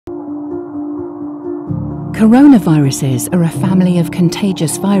Coronaviruses are a family of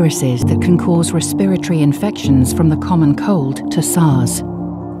contagious viruses that can cause respiratory infections from the common cold to SARS.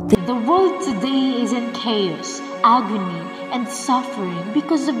 The world today is in chaos, agony, and suffering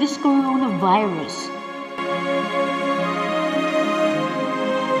because of this coronavirus.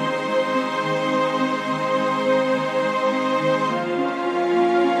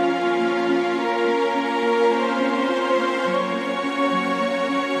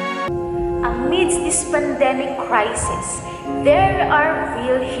 Amidst this pandemic crisis, there are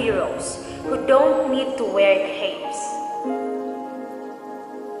real heroes who don't need to wear capes.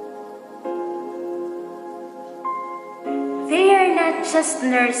 They are not just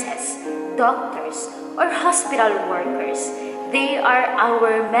nurses, doctors, or hospital workers. They are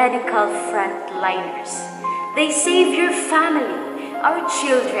our medical frontliners. They save your family, our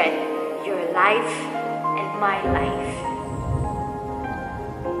children, your life, and my life.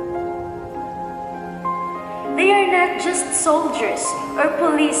 They are not just soldiers or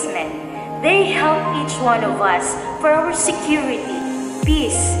policemen. They help each one of us for our security,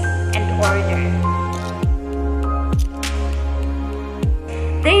 peace, and order.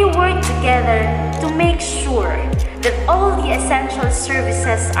 They work together to make sure that all the essential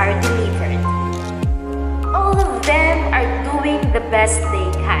services are delivered. All of them are doing the best they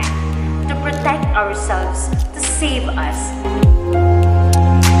can to protect ourselves, to save us.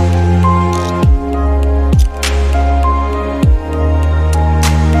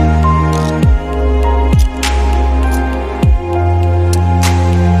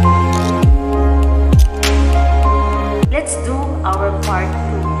 Let's do our part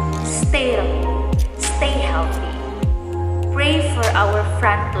too. Stay healthy. Pray for our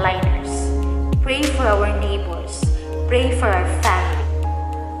frontliners. Pray for our neighbors. Pray for our family.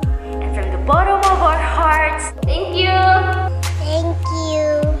 And from the bottom of our hearts, thank you! Thank you!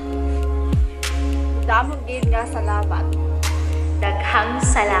 Damong din nga salamat. Daghang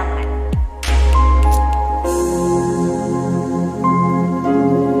salamat.